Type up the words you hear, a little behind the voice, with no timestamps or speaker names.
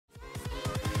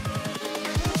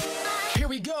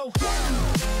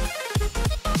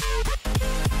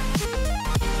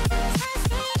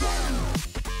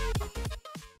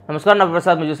నమస్కారం నా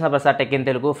ప్రసాద్ మీరు చూస్తున్న Prasad tech in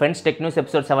Telugu friends టెక్న్యూస్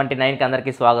episode 79 కి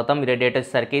అందరికీ స్వాగతం. ఈ డేట్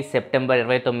వచ్చేసరికి సెప్టెంబర్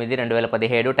 29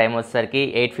 2017 టైం వచ్చేసరికి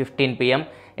 8:15 PM.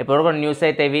 ఇప్పుడు కూడా న్యూస్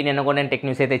అయితే ఇవి నిన్న కూడా నేను టెక్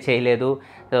న్యూస్ అయితే చేయలేదు.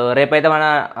 సో రేపైతే మన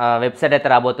వెబ్సైట్ అయితే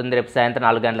రాబోతుంది. రేపు సాయంత్రం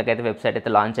 4 గంటలకు అయితే వెబ్సైట్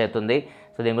అయితే లాంచ్ అవుతుంది.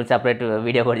 సో దీని గురించి సపరేట్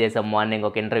వీడియో కూడా చేసాం మార్నింగ్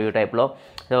ఒక ఇంటర్వ్యూ టైప్లో.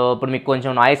 సో ఇప్పుడు మీకు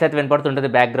కొంచెం నాయిస్ అయితే వినపడుతుంటుంది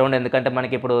బ్యాక్గ్రౌండ్, ఎందుకంటే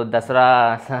మనకి ఇప్పుడు దసరా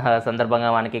సందర్భంగా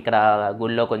మనకి ఇక్కడ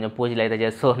గుళ్ళో కొంచెం పూజలు అయితే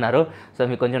చేస్తూ ఉన్నారు. సో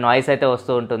మీకు కొంచెం నాయిస్ అయితే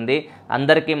వస్తూ ఉంటుంది.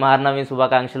 అందరికీ మహానవమి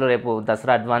శుభాకాంక్షలు, రేపు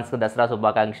దసరా అడ్వాన్స్కి దసరా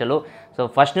శుభాకాంక్షలు. సో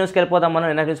ఫస్ట్ న్యూస్కి వెళ్ళిపోదాం మనం.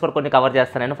 నిన్న న్యూస్ కూడా కొన్ని కవర్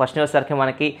చేస్తాను నేను. ఫస్ట్ న్యూస్ సరికి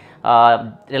మనకి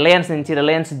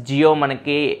రిలయన్స్ జియో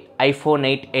మనకి iPhone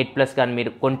 8 Plus కానీ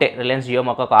మీరు కొంటే రిలయన్స్ జియో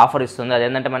మాకు ఒక ఆఫర్ ఇస్తుంది.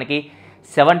 అదేంటంటే మనకి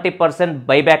 70%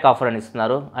 బైబ్యాక్ ఆఫర్ అని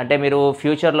ఇస్తున్నారు. అంటే మీరు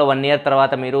ఫ్యూచర్లో 1 year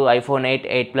తర్వాత మీరు iPhone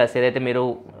 8 Plus ఏదైతే మీరు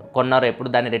కొన్నారో ఎప్పుడు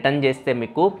దాన్ని రిటర్న్ చేస్తే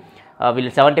మీకు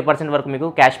వీళ్ళు 70% వరకు మీకు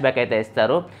క్యాష్ బ్యాక్ అయితే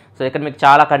ఇస్తారు. సో ఇక్కడ మీకు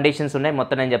చాలా కండిషన్స్ ఉన్నాయి,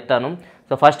 మొత్తం నేను చెప్తాను.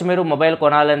 సో ఫస్ట్ మీరు మొబైల్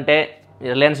కొనాలంటే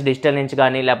రిలయన్స్ డిజిటల్ నుంచి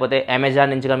కానీ లేకపోతే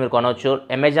అమెజాన్ నుంచి కానీ మీరు కొనవచ్చు.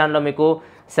 అమెజాన్లో మీకు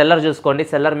సెల్లర్ చూసుకోండి,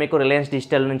 సెల్లర్ మీకు రిలయన్స్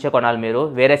డిజిటల్ నుంచే కొనాలి. మీరు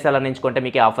వేరే సెల్లర్ నుంచి కొంటే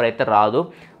మీకు ఆఫర్ అయితే రాదు.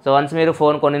 సో వన్స్ మీరు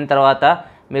ఫోన్ కొనిన తర్వాత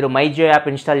మీరు మై జియో యాప్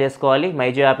ఇన్స్టాల్ చేసుకోవాలి. మై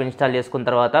జియో యాప్ ఇన్స్టాల్ చేసుకున్న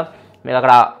తర్వాత మీకు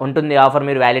అక్కడ ఉంటుంది ఆఫర్,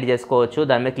 మీరు వ్యాలిడ్ చేసుకోవచ్చు.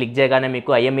 దాని మీద క్లిక్ చేయగానే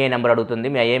మీకు IMEI నెంబర్ అడుగుతుంది.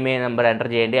 మీ IMEI నెంబర్ ఎంటర్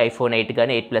చేయండి, iPhone 8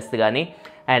 కానీ 8 Plus కానీ.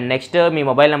 And next me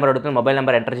mobile number అడుగుతుంది, మొబైల్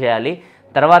నెంబర్ ఎంటర్ చేయాలి.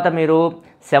 తర్వాత మీరు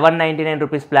 799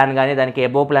 రూపీస్ ప్లాన్ కానీ దానికి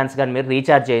ఎబో ప్లాన్స్ కానీ మీరు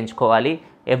రీఛార్జ్ చేయించుకోవాలి.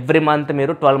 ఎవ్రీ మంత్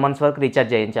మీరు 12 months వరకు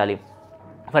రీఛార్జ్ చేయించాలి.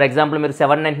 ఫర్ ఎగ్జాంపుల్ మీరు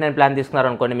 799 ప్లాన్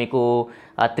తీసుకున్నారనుకోండి, మీకు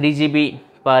 3 GB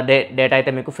పర్ డే డేటా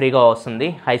అయితే మీకు ఫ్రీగా వస్తుంది,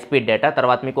 హై స్పీడ్ డేటా.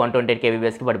 తర్వాత మీకు 128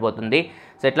 kbpsకి పడిపోతుంది.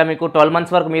 సో ఇట్లా మీకు 12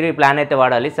 months వరకు మీరు ఈ ప్లాన్ అయితే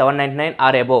వాడాలి. 799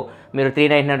 ఆర్ ఎబో మీరు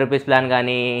 399 రూపీస్ ప్లాన్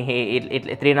కానీ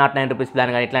 309 రూపీస్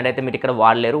ప్లాన్ కానీ ఇట్లాంటి అయితే మీరు ఇక్కడ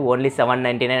వాడలేరు. ఓన్లీ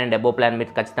 799 అండ్ ఎబో ప్లాన్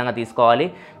మీరు ఖచ్చితంగా తీసుకోవాలి.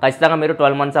 ఖచ్చితంగా మీరు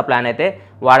 12 months ఆ ప్లాన్ అయితే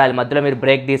వాడాలి. మధ్యలో మీరు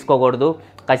బ్రేక్ తీసుకోకూడదు.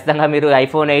 ఖచ్చితంగా మీరు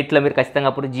iPhone 8లో మీరు ఖచ్చితంగా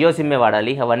అప్పుడు జియో సిమ్మే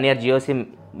వాడాలి. 1 year జియో సిమ్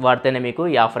వాడితేనే మీకు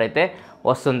ఈ ఆఫర్ అయితే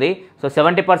వస్తుంది. సో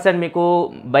 70% మీకు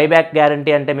బైబ్యాక్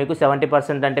గ్యారంటీ. అంటే మీకు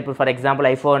 70% అంటే ఇప్పుడు ఫర్ ఎగ్జాంపుల్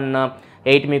iPhone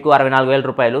 8 మీకు 64,000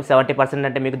 రూపాయలు, 70%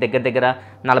 అంటే మీకు దగ్గర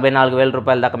 44,000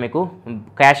 రూపాయల దాకా మీకు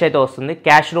క్యాష్ అయితే వస్తుంది.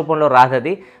 క్యాష్ రూపంలో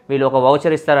రాదది, వీళ్ళు ఒక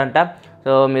వౌచర్ ఇస్తారంట.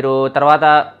 సో మీరు తర్వాత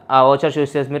ఆ వౌచర్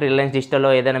చూస్ చేసి మీరు రిలయన్స్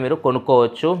డిజిటల్లో ఏదైనా మీరు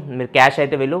కొనుక్కోవచ్చు. మీరు క్యాష్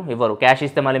అయితే వీళ్ళు ఇవ్వరు. క్యాష్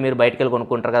ఇస్తే మళ్ళీ మీరు బయటకు వెళ్ళి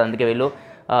కొనుక్కుంటారు కదా, అందుకే వీళ్ళు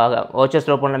వౌచర్స్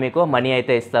రూపంలో మీకు మనీ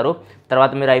అయితే ఇస్తారు.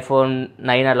 తర్వాత మీరు iPhone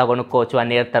 9 అలా కొనుక్కోవచ్చు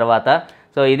 1 year తర్వాత.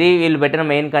 సో ఇది వీళ్ళు పెట్టిన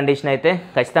మెయిన్ కండిషన్. అయితే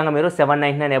ఖచ్చితంగా మీరు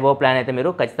 799 ఎబో ప్లాన్ అయితే మీరు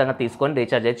ఖచ్చితంగా తీసుకొని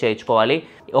రీఛార్జ్ అయితే చేయించుకోవాలి.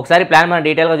 ఒకసారి ప్లాన్ మనం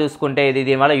డీటెయిల్గా చూసుకుంటే ఇది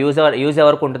దీనివల్ల యూజ్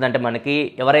ఎవరికి ఉంటుందంటే మనకి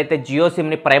ఎవరైతే జియో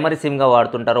సిమ్ని ప్రైమరీ సిమ్గా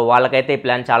వాడుతుంటారో వాళ్ళకైతే ఈ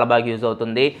ప్లాన్ చాలా బాగా యూజ్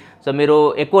అవుతుంది. సో మీరు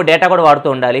ఎక్కువ డేటా కూడా వాడుతూ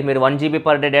ఉండాలి. మీరు 1 GB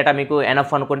పర్ డే డేటా మీకు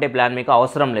ఎనఫ్ అనుకుంటే ప్లాన్ మీకు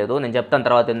అవసరం లేదు. నేను చెప్తాను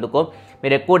తర్వాత ఎందుకు.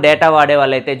 మీరు ఎక్కువ డేటా వాడే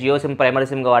వాళ్ళైతే జియో సిమ్ ప్రైమరీ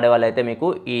సిమ్గా వాడే వాళ్ళైతే మీకు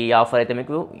ఈ ఆఫర్ అయితే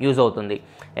మీకు యూజ్ అవుతుంది.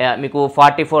 మీకు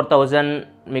 44,000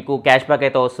 మీకు క్యాష్ బ్యాక్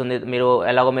అయితే వస్తుంది. మీరు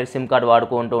ఎలాగో మీరు సిమ్ కార్డ్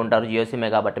వాడుకుంటూ ఉంటారు, జియో సిమ్మే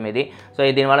కాబట్టి మీది. సో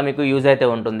దీనివల్ల మీకు యూజ్ అయితే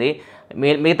ఉంటుంది.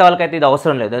 మిగతా వాళ్ళకైతే ఇది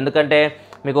అవసరం లేదు, ఎందుకంటే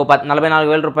మీకు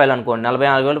 44,000 రూపాయలు అనుకోండి,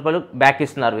 44,000 రూపాయలు బ్యాక్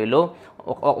ఇస్తున్నారు వీళ్ళు.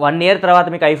 1 year తర్వాత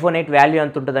మీకు iPhone 8 వాల్యూ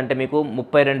ఎంత ఉంటుందంటే మీకు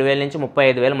 32,000 నుంచి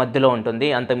 35,000 మధ్యలో ఉంటుంది.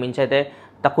 అంతకు మించి అయితే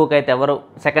తక్కువకైతే ఎవరు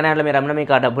సెకండ్ హ్యాండ్లో మీరు అమ్మినా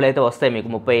మీకు ఆ డబ్బులు అయితే వస్తాయి మీకు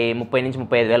 30 నుంచి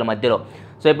 35,000 మధ్యలో.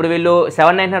 సో ఇప్పుడు వీళ్ళు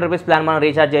 799 రూపీస్ ప్లాన్ మనం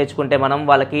రీఛార్జ్ చేయించుకుంటే మనం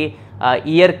వాళ్ళకి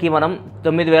ఇయర్కి మనం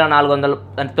 9,400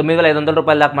 అంటే 9,500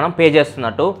 రూపాయల దాకా మనం పే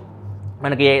చేస్తున్నట్టు.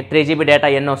 మనకి 3 GB డేటా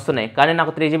ఎన్ని వస్తున్నాయి, కానీ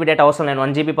నాకు 3 GB డేటా అవసరం లేదు,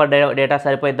 1 GB పర్ డేటా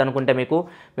సరిపోయింది అనుకుంటే మీకు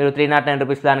మీరు 309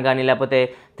 రూపీస్ ప్లాన్ కానీ లేకపోతే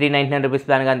 399 రూపీస్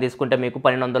ప్లాన్ కానీ తీసుకుంటే మీకు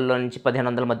 1,200 నుంచి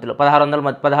 1,500 మధ్యలో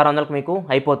 1,600కి మీకు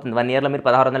అయిపోతుంది. 1 yearలో మీరు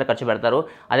 1,600 ఖర్చు పెడతారు.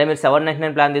 అదే మీరు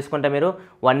 799 ప్లాన్ తీసుకుంటే మీరు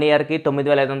 1 yearకి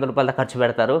 9,500 రూపాయల ఖర్చు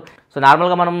పెడతారు. సో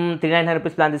నార్మల్గా మనం 399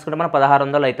 రూపీస్ ప్లాన్ తీసుకుంటే మనం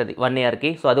 1,600 అవుతుంది 1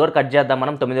 yearకి. సో అది కూడా కట్ చేద్దాం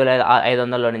మనం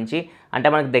 9,500లో నుంచి. అంటే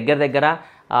మనకి దగ్గర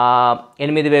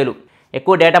 8,000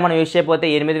 ఎక్కువ డేటా మనం యూజ్ చేయకపోతే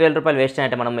 8,000 రూపాయలు వేస్ట్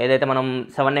అయినట్టే. మనం ఏదైతే మనం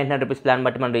 799 రూపీస్ ప్లాన్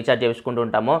బట్టి మనం రీఛార్జ్ చేసుకుంటూ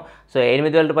ఉంటామో సో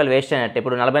 8,000 రూపాయలు వేస్ట్ అయినట్టే.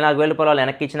 ఇప్పుడు 44,000 రూపాయలు వాళ్ళు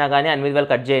వెనక్కి ఇచ్చినా కానీ 8,000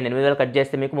 కట్ చేయండి. 8,000 కట్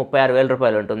చేస్తే మీకు 36,000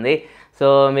 రూపాయలు ఉంటుంది. సో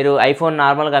మీరు iPhone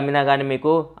నార్మల్గా అమ్మినా కానీ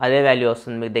మీకు అదే వాల్యూ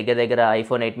వస్తుంది. మీకు దగ్గర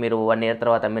iPhone 8 మీరు 1 year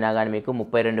తర్వాత అమ్మినా కానీ మీకు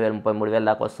 32,000 33,000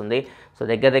 దాకా వస్తుంది. సో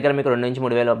దగ్గర మీకు 2 నుంచి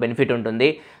 3,000 బెనిఫిట్ ఉంటుంది.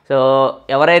 సో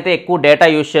ఎవరైతే ఎక్కువ డేటా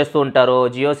యూజ్ చేస్తూ ఉంటారో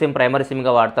జియో సిమ్ ప్రైమరీ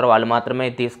సిమ్గా వాడతారో వాళ్ళు మాత్రమే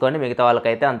తీసుకొని, మిగతా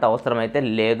వాళ్ళకైతే అంత అవసరం అయితే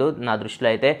లేదు నా దృష్టిలో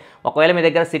అయితే. ఒకవేళ మీ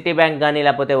దగ్గర సిటీ బ్యాంక్ కానీ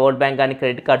లేకపోతే వరల్డ్ బ్యాంక్ కానీ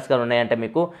క్రెడిట్ కార్డ్స్ కానీ ఉన్నాయంటే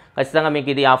మీకు ఖచ్చితంగా మీకు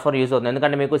ఇది ఆఫర్ యూజ్ అవుతుంది.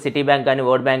 ఎందుకంటే మీకు సిటీ బ్యాంక్ కానీ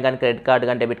వరల్డ్ బ్యాంక్ కానీ క్రెడిట్ కార్డ్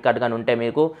కానీ డెబిట్ కార్డ్ కానీ ఉంటే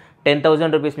మీకు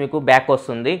 10,000 రూపీస్ మీకు బ్యాక్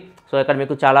వస్తుంది. సో ఇక్కడ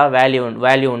మీకు చాలా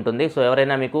వాల్యూ ఉంటుంది. సో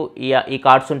ఎవరైనా మీకు ఈ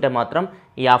కార్డ్స్ ఉంటే మాత్రం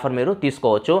ఈ ఆఫర్ మీరు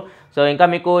తీసుకోవచ్చు. సో ఇంకా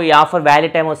మీకు ఈ ఆఫర్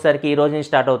వ్యాలిడ్ టైం వచ్చేసరికి ఈ రోజు నుంచి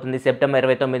స్టార్ట్ అవుతుంది. సెప్టెంబర్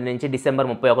 29 నుంచి డిసెంబర్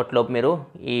 31 లోపు మీరు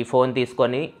ఈ ఫోన్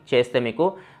తీసుకొని చేస్తే మీకు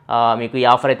ఈ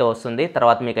ఆఫర్ అయితే వస్తుంది.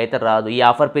 తర్వాత మీకు అయితే రాదు. ఈ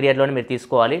ఆఫర్ పీరియడ్లోనే మీరు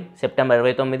తీసుకోవాలి, సెప్టెంబర్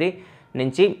 29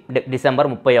 నుంచి డిసెంబర్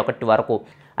 31 వరకు.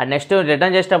 అండ్ నెక్స్ట్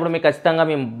రిటర్న్ చేసేటప్పుడు మీకు ఖచ్చితంగా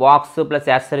మేము బాక్స్ ప్లస్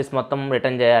యాక్సెసరీస్ మొత్తం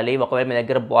రిటర్న్ చేయాలి. ఒకవేళ మీ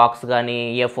దగ్గర బాక్స్ కానీ,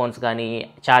 ఇయర్ ఫోన్స్ కానీ,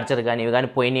 ఛార్జర్ కానీ ఇవి కానీ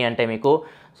పోయినాయి అంటే మీకు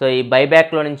సో ఈ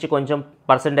బైబ్యాక్లో నుంచి కొంచెం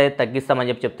పర్సెంటేజ్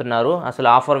తగ్గిస్తామని చెప్తున్నారు. అసలు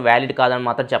ఆఫర్ వ్యాలిడ్ కాదని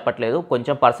మాత్రం చెప్పట్లేదు,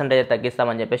 కొంచెం పర్సెంటేజ్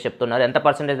తగ్గిస్తామని చెప్పేసి చెప్తున్నారు. ఎంత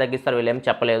పర్సెంటేజ్ తగ్గిస్తారు వీళ్ళు ఏం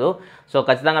చెప్పలేదు. సో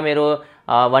ఖచ్చితంగా మీరు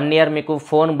 1 ఇయర్ మీకు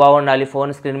ఫోన్ బాగుండాలి,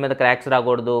 ఫోన్ స్క్రీన్ మీద క్రాక్స్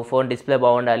రాకూడదు, ఫోన్ డిస్ప్లే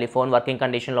బాగుండాలి, ఫోన్ వర్కింగ్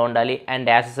కండిషన్లో ఉండాలి, అండ్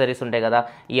యాక్సెసరీస్ ఉంటాయి కదా,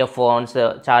 ear phones,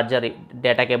 charger,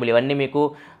 data cable ఇవన్నీ మీకు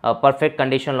పర్ఫెక్ట్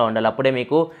కండిషన్లో ఉండాలి. అప్పుడే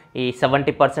మీకు ఈ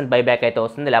 70% బైబ్యాక్ అయితే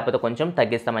వస్తుంది, లేకపోతే కొంచెం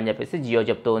తగ్గిస్తామని చెప్పేసి జియో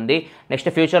చెప్తూ ఉంది.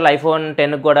 నెక్స్ట్ ఫ్యూచర్లో ఐఫోన్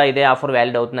 10 కూడా ఇదే ఆఫర్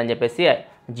వ్యాలిడ్ అవుతుందని చెప్పేసి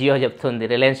జియో చెప్తుంది,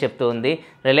 రిలయన్స్ చెప్తూ ఉంది.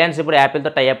 రిలయన్స్ ఇప్పుడు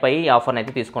యాపిల్తో టైఅప్ అయ్యి ఈ ఆఫర్ని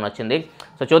అయితే తీసుకొని వచ్చింది.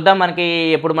 సో చూద్దాం,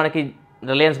 మనకి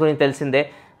రిలయన్స్ గురించి తెలిసిందే,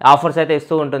 ఆఫర్స్ అయితే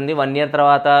ఇస్తూ ఉంటుంది. 1 ఇయర్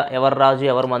తర్వాత ఎవరు రాజు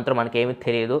ఎవరు మంత్రం మనకేమీ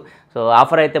తెలియదు. సో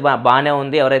ఆఫర్ అయితే బాగానే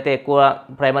ఉంది. ఎవరైతే ఎక్కువ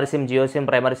primary SIM, Jio SIM,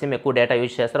 primary SIM ఎక్కువ డేటా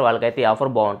యూజ్ చేస్తారో వాళ్ళకైతే ఈ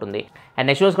ఆఫర్ బాగుంటుంది. అండ్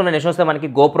నెక్స్ట్ మనకి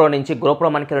గోప్రో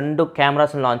మనకి 2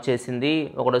 కెమెరాస్ని లాంచ్ చేసింది.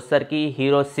 ఒకటి వచ్చేసరికి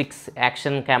Hero6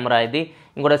 యాక్షన్ కెమెరా, ఇది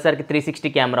ఇంకోటి వచ్చేసరికి 360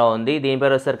 కెమెరా ఉంది. దీని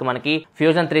పేరు వచ్చేసరికి మనకి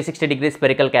fusion 360 degree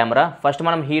spherical camera. First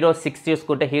మనం Hero6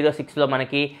 చూసుకుంటే Hero6లో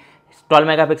మనకి 12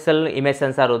 మెగాపిక్సెల్ ఇమేజ్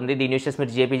సెన్సార్ ఉంది. దీని యూస్ చేసి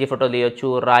మీరు జేపీజీ ఫోటో తీయొచ్చు,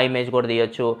 రా ఇమేజ్ కూడా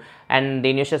తీయొచ్చు. అండ్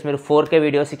దీని యూస్ చేసి మీరు 4K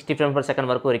video 60 frames per second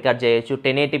వరకు రికార్డ్ చేయొచ్చు.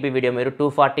 1080p వీడియో మీరు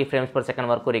 240 ఫ్రేమ్స్ పర్ సెకండ్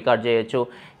వరకు రికార్డ్ చేయొచ్చు.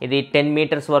 ఇది 10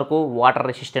 మీటర్స్ వరకు వాటర్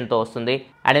రెసిస్టెంట్తో వస్తుంది.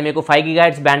 అండ్ మీకు 5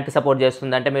 GHz బ్యాండ్కి సపోర్ట్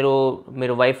చేస్తుంది. అంటే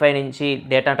మీరు వైఫై నుంచి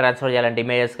డేటా ట్రాన్స్ఫర్ చేయాలంటే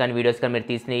ఇమేజెస్ కానీ వీడియోస్ కానీ మీరు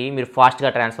తీసినవి మీరు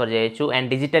ఫాస్ట్గా ట్రాన్స్ఫర్ చేయొచ్చు. అండ్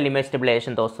డిజిటల్ ఇమేజ్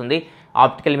స్టెబిలైజేషన్తో వస్తుంది,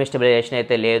 ఆప్టికల్ ఇమేజ్ స్టెబిలైజేషన్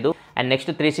అయితే లేదు. అండ్ నెక్స్ట్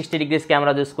 360 డిగ్రీస్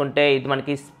కెమెరా చూసుకుంటే ఇది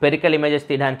మనకి స్పెరికల్ ఇమేజెస్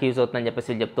తీయడానికి యూజ్ అవుతుందని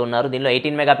చెప్పేసి చెప్తున్నారు. దీనిలో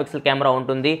 18 మెగాపిక్సెల్ కెమెరా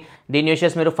ఉంటుంది. దీని యూస్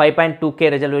చేసి మీరు 5.2K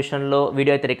రెజల్యూషన్లో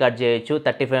వీడియో అయితే రికార్డ్ చేయొచ్చు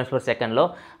 30 ఫ్రేమ్స్ పర్ సెకండ్లో.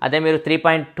 అదే మీరు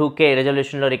 3.2K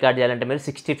రెజల్యూషన్లో రికార్డ్ చేయాలంటే మీరు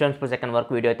 60 ఫ్రేమ్స్ పర్ సెకండ్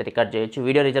వరకు వీడియో అయితే రికార్డ్ చేయొచ్చు.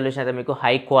 వీడియో రెజల్యూషన్ అయితే మీకు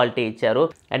హై క్వాలిటీ ఇచ్చారు.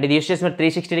 అండ్ ఇది యూస్ చేసి మీరు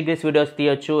 360 డిగ్రీస్ వీడియోస్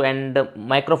తీయొచ్చు. అండ్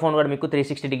మైక్రోఫోన్ కూడా మీకు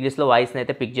 360 డిగ్రీస్లో వాయిస్ని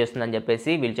అయితే పిక్ చేస్తుందని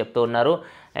చెప్పేసి వీళ్ళు చెప్తూ ఉన్నారు.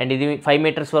 అండ్ ఇది 5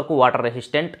 మీటర్స్ వరకు వాటర్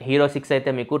రెసిస్టెంట్. Hero6 అయితే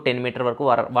మీకు 10 మీటర్ వరకు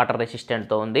వాటర్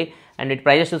రెసిస్టెంట్తో ఉంది. అండ్ ఇటు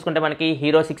ప్రైజెస్ చూసుకుంటే మనకి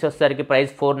Hero6 వచ్చేసరికి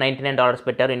ప్రైస్ $499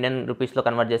 పెట్టారు. ఇండియన్ రూపీస్లో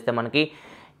కన్వర్ట్ చేస్తే మనకి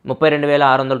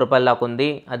 32,600 రూపాయల దాకా ఉంది.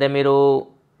 అదే మీరు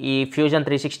ఈ ఫ్యూజన్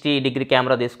 360 డిగ్రీ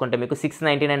కెమెరా తీసుకుంటే మీకు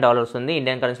 $699 ఉంది.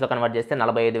 ఇండియన్ కరెన్సీలో కన్వర్ట్ చేస్తే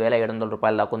 45,700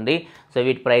 రూపాయల దాకా ఉంది. సో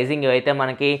వీటి ప్రైజింగ్ అయితే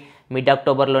మనకి మిడ్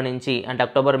అక్టోబర్లో నుంచి, అంటే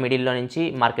అక్టోబర్ మిడిల్లో నుంచి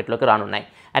మార్కెట్లోకి రానున్నాయి.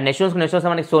 అండ్ నెక్స్ట్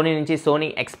మనకి సోనీ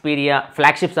ఎక్స్పీరియా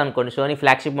ఫ్లాగ్షిప్స్ అనుకోండి. సోనీ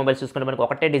ఫ్లాగ్షిప్ మొబైల్స్ చూసుకుంటే మనకి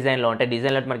ఒకటే డిజైన్లో ఉంటాయి.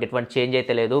 డిజైన్లో మనకి ఎటువంటి చేంజ్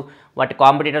అయితే లేదు. వాటి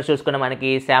కాంపిటీటర్స్ చూసుకుంటే మనకి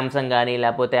శాంసంగ్ కానీ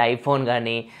లేకపోతే ఐఫోన్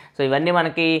కానీ, సో ఇవన్నీ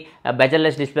మనకి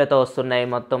బెజల్లెస్ డిస్ప్లేతో వస్తున్నాయి.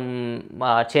 మొత్తం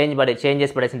చేంజ్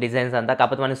చేసి పడేసిన డిజైన్స్ అంతా.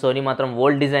 కాకపోతే మనకి సోనీ మాత్రం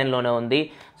ఓల్డ్ డిజైన్లోనే ఉంది.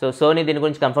 సో సోనీ దీని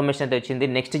గురించి కన్ఫర్మేషన్ అయితే వచ్చింది.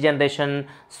 Next generation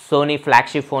Sony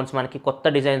flagship phones మనకి కొత్త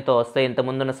డిజైన్తో వస్తాయి,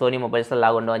 ఇంతకుముందున్న సోనీ మొబైల్స్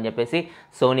లాగా ఉండవు అని చెప్పేసి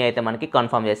సోనీ అయితే మనకి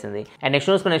కన్ఫర్మ్ చేసింది. అండ్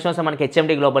నెక్స్ట్ మనకి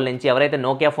హెచ్ఎండి గ్లోబల్ నుంచి ఎవరైతే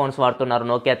నోకియా ఫోన్స్ వాడుతున్నారో,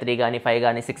 నోకియా 3 కానీ 5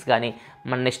 కానీ 6 కానీ,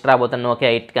 మన నెక్స్ట్ రాబోతున్న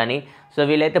నోకియా 8 కానీ, సో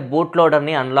వీళ్ళైతే బూట్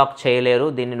లోడర్ని అన్లాక్ చేయలేరు.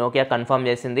 దీన్ని నోకియా కన్ఫర్మ్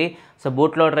చేసింది. సో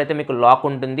బూట్ లోడర్ అయితే మీకు లాక్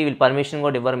ఉంటుంది, వీళ్ళు పర్మిషన్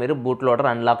కూడా ఇవ్వరు మీరు బూట్ లోడర్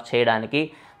అన్లాక్ చేయడానికి.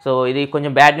 సో ఇది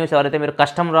కొంచెం బ్యాడ్ న్యూస్. ఎవరైతే మీరు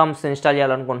కస్టమ్ రామ్స్ ఇన్స్టాల్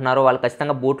చేయాలనుకుంటున్నారో వాళ్ళు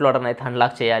ఖచ్చితంగా బూట్ లోడర్ని అయితే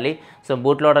అన్లాక్ చేయాలి. సో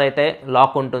బూట్ లోడర్ అయితే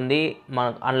లాక్ ఉంటుంది,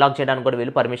 మనం అన్లాక్ చేయడానికి కూడా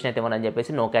వీళ్ళు పర్మిషన్ అయితే ఇవ్వరని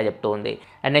చెప్పేసి నోకియా చెప్తూ ఉంది.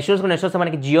 అండ్ నెక్స్ట్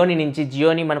మనకి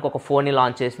జియోనీ మనకు ఒక ఫోన్ని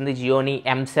లాంచ్ చేసింది, Gionee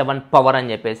M7 పవర్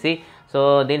అని చెప్పేసి. సో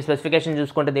దీని స్పెసిఫికేషన్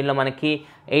చూసుకుంటే దీనిలో మనకి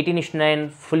 18:9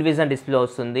 ఫుల్ విజన్ డిస్ప్లే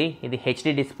వస్తుంది. ఇది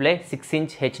HD display, 6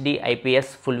 inch HD IPS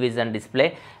full vision display.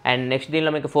 And next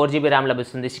దీనిలో మీకు 4GB ర్యామ్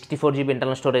లభిస్తుంది, 64GB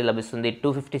ఇంటర్నల్ స్టోరేజ్ లభిస్తుంది,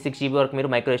 256GB వరకు మీరు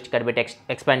మైక్రో SD కార్డ్ పెట్టి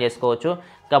ఎక్స్పాండ్ చేసుకోవచ్చు.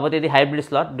 కాకపోతే ఇది hybrid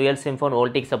slot, dual SIM phone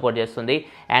ఓల్టీకి support చేస్తుంది.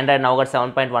 ఆండ్రాయిడ్ నౌగర్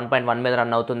 7.1.1 మీద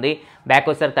రన్ అవుతుంది. బ్యాక్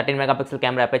వచ్చేసరికి 13 మెగాపిక్సెల్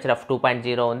కెమెరా, అపేచర్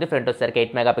f2.0 ఉంది. ఫ్రంట్ వచ్చేసరికి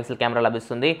 8 మెగాపిక్సెల్ కెమెరా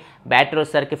లభిస్తుంది. బ్యాటరీ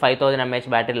వచ్చేసరికి 5000 mAh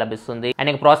బ్యాటరీ లభిస్తుంది. అండ్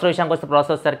ఇంకా ప్రాసెసర్ విషయానికి వస్తే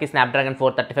ప్రాసెసర్ వచ్చేసరికి స్నాప్డ్రాగన్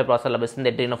 435 ప్రాసెసర్ లభిస్తుంది,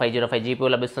 Adreno 505 GPU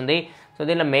లభిస్తుంది. సో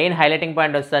దీనిలో మెయిన్ హైలైటింగ్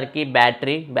పాయింట్ వచ్చేసరికి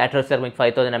బ్యాటరీ వచ్చేసరికి మీకు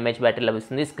 5000 mAh బ్యాటరీ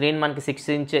లభిస్తుంది. స్క్రీన్ మనకి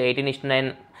 6 ఇంచ్ 18:9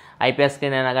 IPS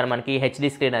స్క్రీన్ అయినా కానీ మనకి హెచ్డి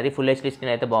స్క్రీన్, అది ఫుల్ హెచ్డి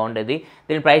స్క్రీన్ అయితే బాగుండేది.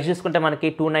 దీని ప్రైస్ చూసుకుంటే మనకి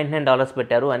 $299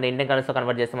 పెట్టారు. అండ్ ఇండియన్ కరెన్సీలో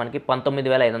కన్వర్ట్ చేస్తే మనకి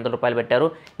 19,500 రూపాయలు పెట్టారు.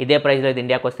 ఇదే ప్రైస్లో ఇది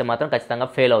ఇండియాకి వస్తే మాత్రం ఖచ్చితంగా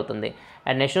ఫెయిల్ అవుతుంది.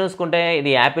 అండ్ నెక్స్ట్ చూసుకుంటే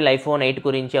ఇది యాపిల్ iPhone 8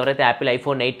 గురించి. ఎవరైతే యాపిల్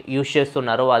iPhone 8 యూస్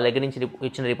చేస్తున్నారో వాళ్ళ దగ్గర నుంచి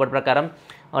ఇచ్చిన రిపోర్ట్ ప్రకారం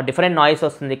డిఫరెంట్ నాయిస్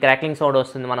వస్తుంది, క్రాక్లింగ్ సౌండ్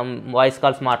వస్తుంది మనం వాయిస్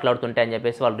కాల్స్ మాట్లాడుతుంటే అని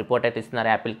చెప్పేసి వాళ్ళు రిపోర్ట్ అయితే ఇస్తున్నారు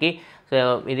యాపిల్కి. సో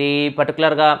ఇది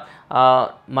పర్టికులర్గా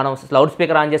మనం లౌడ్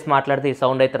స్పీకర్ ఆన్ చేసి మాట్లాడితే ఈ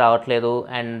సౌండ్ అయితే రావట్లేదు,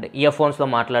 అండ్ ఇయర్ ఫోన్స్లో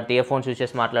మాట్లాడితే ఇయర్ ఫోన్స్ యూస్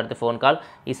చేసి మాట్లాడితే ఫోన్ కాల్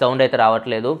ఈ సౌండ్ అయితే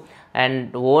రావట్లేదు.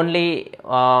 అండ్ ఓన్లీ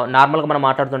నార్మల్గా మనం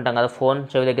మాట్లాడుతుంటాం కదా ఫోన్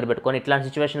చెవి దగ్గర పెట్టుకొని, ఇట్లాంటి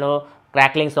సిచ్యువేషన్లో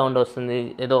క్రాక్లింగ్ సౌండ్ వస్తుంది,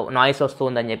 ఏదో నాయిస్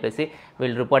వస్తుందని చెప్పేసి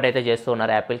వీళ్ళు రిపోర్ట్ అయితే చేస్తూ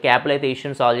ఉన్నారు యాపిల్కి. యాపిల్ అయితే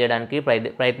ఇష్యూని సాల్వ్ చేయడానికి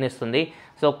ప్రయత్నిస్తుంది.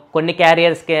 సో కొన్ని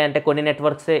క్యారియర్స్కే అంటే కొన్ని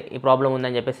నెట్వర్క్సే ఈ ప్రాబ్లం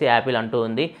ఉందని చెప్పేసి యాపిల్ అంటూ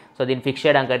ఉంది. సో దీన్ని ఫిక్స్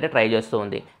చేయడానికి అయితే ట్రై చేస్తూ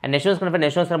ఉంది. అండ్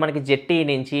నెక్స్ట్ మనకి ZTE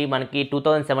నుంచి మనకి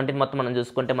 2017 మొత్తం మనం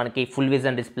చూసుకుంటే మనకి ఫుల్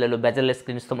విజన్ డిస్ప్లేలు, బెజర్లెస్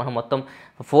స్క్రీన్స్తో మనం మొత్తం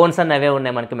ఫోన్స్ అన్నీ అవే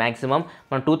ఉన్నాయి మనకి మ్యాక్సిమం.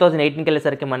 మనం 2018కి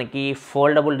వెళ్ళేసరికి మనకి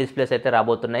ఫోల్డబుల్ డిస్ప్లేస్ అయితే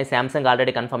రాబోతున్నాయి. శాంసంగ్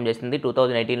ఆల్రెడీ కన్ఫర్మ్ చేసింది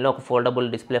 2018లో ఒక ఫోల్డబుల్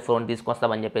డిస్ప్లే ఫోన్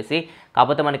తీసుకొస్తామని చెప్పేసి.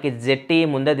 కాకపోతే మనకి ZTE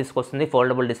ముందే తీసుకొస్తుంది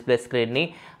ఫోల్డబుల్ డిస్ప్లే స్క్రీన్ని.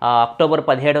 అక్టోబర్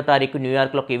 17వ తారీఖు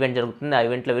న్యూయార్క్లో ఒక ఈవెంట్ జరుగుతుంది. ఆ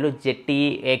ఈవెంట్లో వీళ్ళు ZTE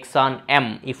AXON M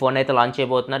ఈ ఫోన్ అయితే లాంచ్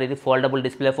చేయబోతున్నారు. ఇది ఫోల్డబుల్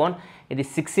డిస్ప్లే ఫోన్, ఇది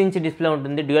 6 ఇంచ్ డిస్ప్లే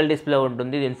ఉంటుంది, డ్యూయల్ డిస్ప్లే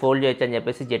ఉంటుంది, దీన్ని ఫోల్డ్ చేయొచ్చు అని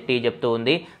చెప్పేసి ZTE చెప్తూ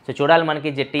ఉంది. సో చూడాలి మనకి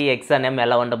ZTE AXON M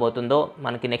ఎలా ఉండబోతుందో,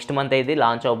 మనకి నెక్స్ట్ మంత్ ఇది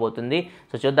లాంచ్ అవబోతుంది.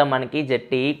 సో చూద్దాం మనకి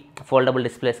ZTE ఫోల్డబుల్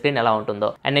డిస్ప్లే స్క్రీన్ ఎలా ఉంటుందో.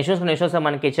 అండ్ నెక్స్ట్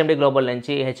మనకి HMD గ్లోబల్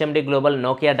నుంచి HMD global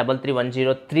Nokia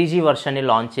 3310 3G వర్షన్ని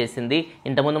launch చేసింది.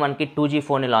 ఇంతకుముందు మనకి 2G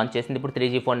ఫోన్ని లాంచ్ చేసింది, ఇప్పుడు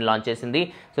 3G ఫోన్ని లాంచ్ చేసింది.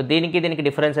 సో దీనికి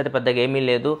డిఫరెన్స్ అయితే పెద్దగా ఏమీ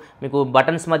లేదు. మీకు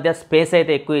బటన్స్ మధ్య స్పేస్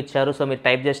అయితే ఎక్కువ ఇచ్చారు, సో మీరు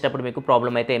టైప్ చేసేటప్పుడు మీకు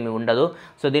ప్రాబ్లం అయితే ఏమీ ఉండదు.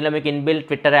 సో దీనిలో మీకు inbuilt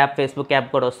Twitter app, Facebook app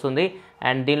కూడా వస్తుంది.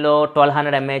 అండ్ దీనిలో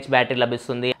 1200 mAh బ్యాటరీ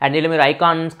లభిస్తుంది. అండ్ దీనిలో మీరు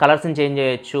ఐకాన్స్ కలర్స్ని చేంజ్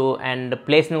చేయొచ్చు, అండ్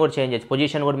ప్లేస్ని కూడా చేంజ్ చేయొచ్చు,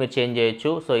 పొజిషన్ కూడా మీరు చేంజ్ చేయొచ్చు.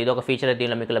 సో ఇది ఒక ఫీచర్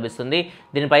దీనిలో మీకు లభిస్తుంది.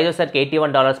 దీని ప్రైస్ వచ్చేసరికి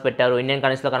 $81 పెట్టారు. ఇండియన్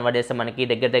కరెన్సీలో కన్వర్ట్ చేస్తే మనకి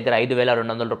దగ్గర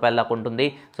 $5,200 దాకా ఉంటుంది.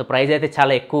 సో ప్రైస్ అయితే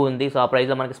చాలా ఎక్కువ ఉంది. సో ఆ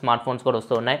ప్రైస్లో మనకి స్మార్ట్ ఫోన్స్ కూడా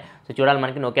వస్తూ ఉన్నాయి. సో చూడాలి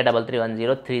మనకి Nokia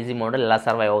 3310 3G మోడల్ ఎలా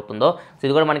సర్వైవ్ అవుతుందో. సో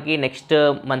ఇది కూడా మనకి నెక్స్ట్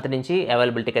మంత్ నుంచి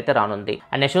అవైలబిలిటీకి అయితే రానుంది.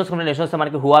 అండ్ నెక్స్ట్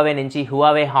మనకి Huawei నుంచి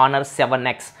Huawei Honor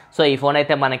 7X. సో ఈ ఫోన్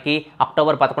అయితే మనకి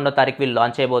అక్టోబర్ 11వ తారీఖు వీళ్ళు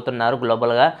లాంచ్ చేయబోతున్నారు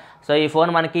గ్లోబల్గా. సో ఈ ఫోన్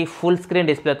మనకి ఫుల్ స్క్రీన్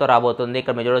డిస్ప్లేతో రాబోతుంది.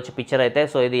 ఇక్కడ మీరు చూడొచ్చు పిక్చర్ అయితే.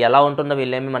 సో ఇది ఎలా ఉంటుందో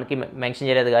వీళ్ళేమి మనకి మెన్షన్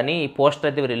చేయలేదు, కానీ ఈ పోస్టర్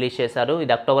అయితే రిలీజ్ చేశారు.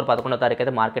 ఇది అక్టోబర్ 11వ తారీఖు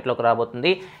అయితే మార్కెట్లోకి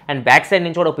రాబోతుంది. అండ్ బ్యాక్ సైడ్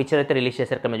నుంచి కూడా ఒక పిక్చర్ అయితే రిలీజ్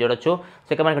చేశారు, ఇక్కడ మీరు చూడొచ్చు. సో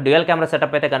ఇక్కడ మనకి డ్యూయల్ కెమెరా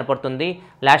సెటప్ అయితే కనపడుతుంది.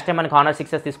 లాస్ట్ టైం మనకి Honor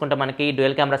 6s తీసుకుంటే మనకి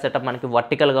డ్యూయల్ కెమెరా సెటప్ మనకి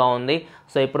వర్టికల్గా ఉంది.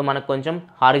 సో ఇప్పుడు మనకు కొంచెం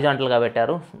హారిజాంటల్గా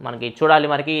పెట్టారు. మనకి చూడాలి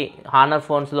మనకి Honor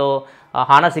ఫోన్స్లో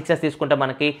Honor 6s తీసుకుంటే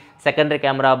మనకి సెకండరీ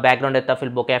కెమెరా బ్యాక్గ్రౌండ్ ఎత్తా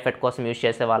ఫిల్ బొకే ఎఫెక్ట్ కోసం యూజ్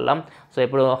చేసేవాళ్ళం. సో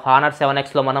ఇప్పుడు Honor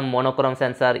 7Xలో మనం monochrome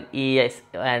censor, ES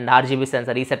and RGB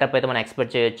censor ఈ సెటప్ అయితే మనం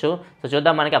ఎక్స్పెక్ట్ చేయొచ్చు. సో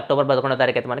చూద్దాం మనకి అక్టోబర్ 11వ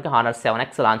తారీఖు అయితే మనకి Honor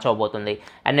 7X లాంచ్ అవబోతుంది.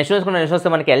 అండ్ నెక్స్ట్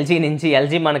వస్తే మనకి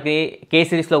LG మనకి K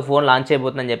సిరీస్లో ఫోన్ లాంచ్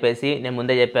చేయబోతుందని చెప్పేసి నేను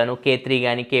ముందే చెప్పాను. K3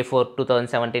 కానీ K4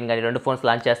 2017 కానీ 2 ఫోన్స్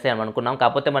లాంచ్ చేస్తాయని అనుకున్నాం.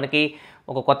 కాకపోతే మనకి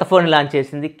ఒక కొత్త ఫోన్ లాంచ్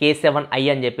చేసింది K7i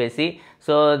అని చెప్పేసి.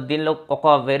 సో దీనిలో ఒక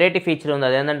వెరైటీ ఫీచర్ ఉంది,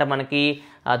 అదేంటంటే మనకి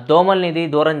దోమల్ని ఇది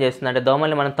దూరం చేస్తుంది, అంటే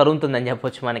దోమల్ని మనం తరుగుతుందని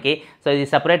చెప్పొచ్చు మనకి. సో ఇది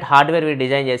సపరేట్ హార్డ్వేర్ వీళ్ళు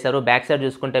డిజైన్ చేశారు. బ్యాక్ సైడ్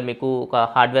చూసుకుంటే మీకు ఒక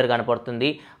హార్డ్వేర్ కనపడుతుంది,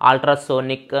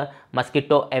 అల్ట్రాసోనిక్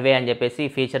మస్కిటో అవే అని చెప్పేసి ఈ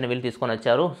ఫీచర్ని వీళ్ళు తీసుకొని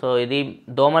వచ్చారు. సో ఇది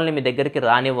దోమల్ని మీ దగ్గరికి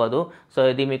రానివ్వదు. సో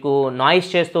ఇది మీకు నాయిస్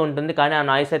చేస్తూ ఉంటుంది, కానీ ఆ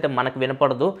నాయిస్ అయితే మనకు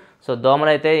వినపడదు. సో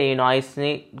దోమలు అయితే ఈ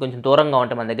నాయిస్ని కొంచెం దూరంగా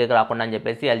ఉంటాయి మన దగ్గరికి రాకుండా అని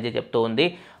చెప్పేసి LG చెప్తూ ఉంది.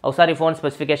 ఒకసారి ఫోన్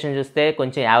స్పెసిఫికేషన్ చూస్తే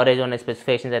కొంచెం యావరేజ్ ఉన్న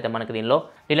స్పెసిఫికేషన్స్ అయితే మనకి దీనిలో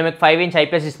మీకు 5 ఇంచ్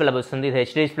IPS డిస్ప్లే లభిస్తుంది. ఇది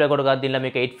HD డిస్ప్లే కూడా కాదు, దీనిలో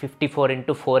మీకు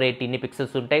 854x480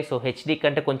 పిక్సెల్స్ ఉంటాయి. సో HD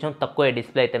కంటే కొంచెం తక్కువ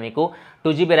డిస్ప్లే అయితే మీకు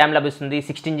 2GB ర్యామ్ లభిస్తుంది,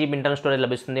 16GB ఇంటర్నల్ స్టోరేజ్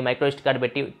లభిస్తుంది. మైక్రో SD కార్డ్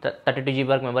పెట్టి 32GB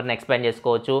వరకు మెమరీని ఎక్స్పాండ్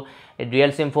చేసుకోవచ్చు.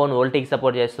 డ్యూయల్ సిమ్ ఫోన్ వోల్టీకి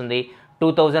సపోర్ట్ చేస్తుంది.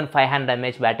 2500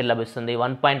 mAh బ్యాటరీ లభిస్తుంది.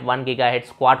 1.1 GHz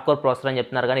క్వాడ్ కోర్ ప్రాసెసర్ అని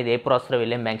చెప్తున్నారు, కానీ ఇది ఏ ప్రాసెసర్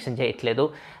వీళ్ళేం మెన్షన్ చేయట్లేదు.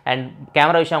 అండ్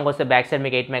కెమెరా విషయానికి వస్తే బ్యాక్ సైడ్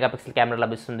మీకు 8 MP కెమెరా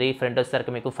లభిస్తుంది, ఫ్రంట్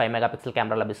వచ్చేసరికి మీకు 5 MP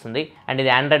కెమెరా లభిస్తుంది. అండ్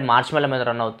ఇది ఆండ్రాయిడ్ మార్చ్ మీద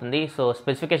రన్ అవుతుంది. సో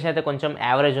స్పెసిఫికేషన్ అయితే కొంచెం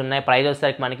యావరేజ్ ఉన్నాయి. ప్రైస్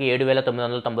వచ్చేసరికి మనకి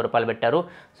 $7,990 పెట్టారు.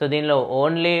 సో దీనిలో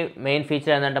ఓన్లీ మెయిన్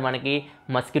ఫీచర్ ఏంటంటే మనకి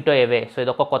మస్కిటో అవే. సో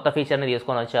ఇది ఒక కొత్త ఫీచర్ని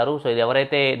తీసుకొని వచ్చారు. సో ఇది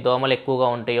ఎవరైతే దోమలు ఎక్కువగా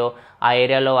ఉంటాయో ఆ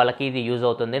ఏరియాలో వాళ్ళకి ఇది యూజ్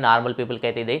అవుతుంది. నార్మల్ పీపుల్కి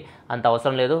అయితే ఇది అంత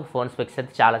అవసరం లేదు. ఫోన్ స్పెక్స్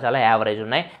అయితే చాలా యావరేజ్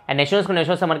ఉన్నాయి. అండ్ నెక్స్ట్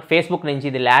మనకి ఫేస్బుక్ నుంచి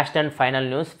ఇది last and final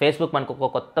news. Facebook మనకు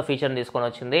ఒక కొత్త ఫీచర్ని తీసుకొని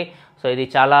వచ్చింది. సో ఇది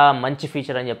చాలా మంచి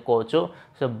ఫీచర్ అని చెప్పుకోవచ్చు.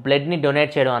 సో బ్లడ్ని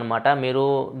డొనేట్ చేయడం అనమాట. మీరు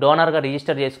డోనర్గా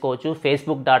రిజిస్టర్ చేసుకోవచ్చు.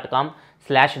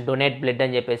 facebook.com/donate blood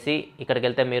అని చెప్పేసి ఇక్కడికి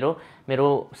వెళ్తే మీరు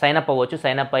సైన్ అప్ అవ్వచ్చు.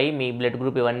 సైన్ అప్ అయ్యి మీ బ్లడ్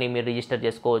గ్రూప్ ఇవన్నీ మీరు రిజిస్టర్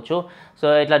చేసుకోవచ్చు. సో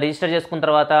ఇట్లా రిజిస్టర్ చేసుకున్న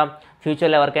తర్వాత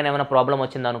ఫ్యూచర్లో ఎవరికైనా ఏమైనా ప్రాబ్లం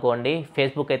వచ్చిందనుకోండి,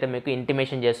 ఫేస్బుక్ అయితే మీకు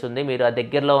ఇంటిమేషన్ చేస్తుంది. మీరు ఆ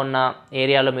దగ్గరలో ఉన్న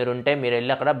ఏరియాలో మీరు ఉంటే మీరు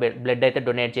వెళ్ళి అక్కడ బ్లడ్ అయితే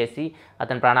డొనేట్ చేసి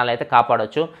అతని ప్రాణాలు అయితే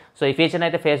కాపాడొచ్చు. సో ఈ ఫీచర్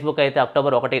అయితే ఫేస్బుక్ అయితే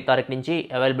అక్టోబర్ 1వ తారీఖు నుంచి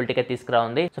అవైలబిలిటీకి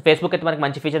తీసుకురాఉంది. సో ఫేస్బుక్ అయితే మనకి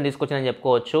మంచి ఫీచర్ తీసుకొచ్చిందని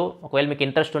చెప్పుకోవచ్చు. ఒకవేళ మీకు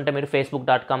ఇంట్రెస్ట్ ఉంటే మీరు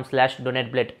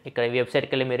facebook.com/donate blood ఇక్కడ ఈ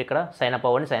వెబ్సైట్కి వెళ్ళి మీరు ఇక్కడ సైన్ అప్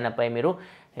అవ్వండి. సైన్ అప్ అయ్యి మీరు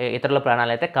మీరు ఇతరుల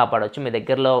ప్రాణాలు అయితే కాపాడవచ్చు. మీ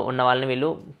దగ్గరలో ఉన్న వాళ్ళని వీళ్ళు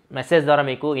మెసేజ్ ద్వారా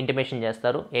మీకు ఇంటిమేషన్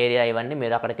చేస్తారు ఏరియా ఇవన్నీ,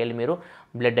 మీరు అక్కడికి వెళ్ళి మీరు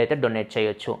బ్లడ్ అయితే డొనేట్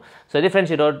చేయొచ్చు. సో ఇది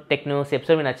ఫ్రెండ్స్ ఈరోజు టెక్ న్యూస్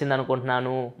ఎపిసోడ్ మీకు నచ్చింది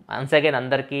అనుకుంటున్నాను. వన్స్ అగైన్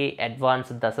అందరికీ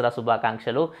అడ్వాన్స్ దసరా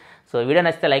శుభాకాంక్షలు. సో వీడియో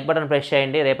నచ్చితే లైక్ బటన్ ప్రెస్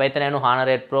చేయండి. రేపైతే నేను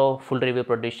honour 8 Pro full review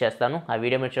produce చేస్తాను. ఆ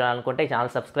వీడియో మీరు చూడాలనుకుంటే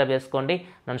ఛానల్ సబ్స్క్రైబ్ చేసుకోండి,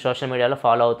 నన్ను సోషల్ మీడియాలో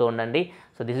ఫాలో అవుతూ ఉండండి.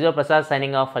 So this is your Prasad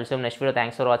signing off. Next video.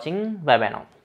 Thanks for watching. By by now.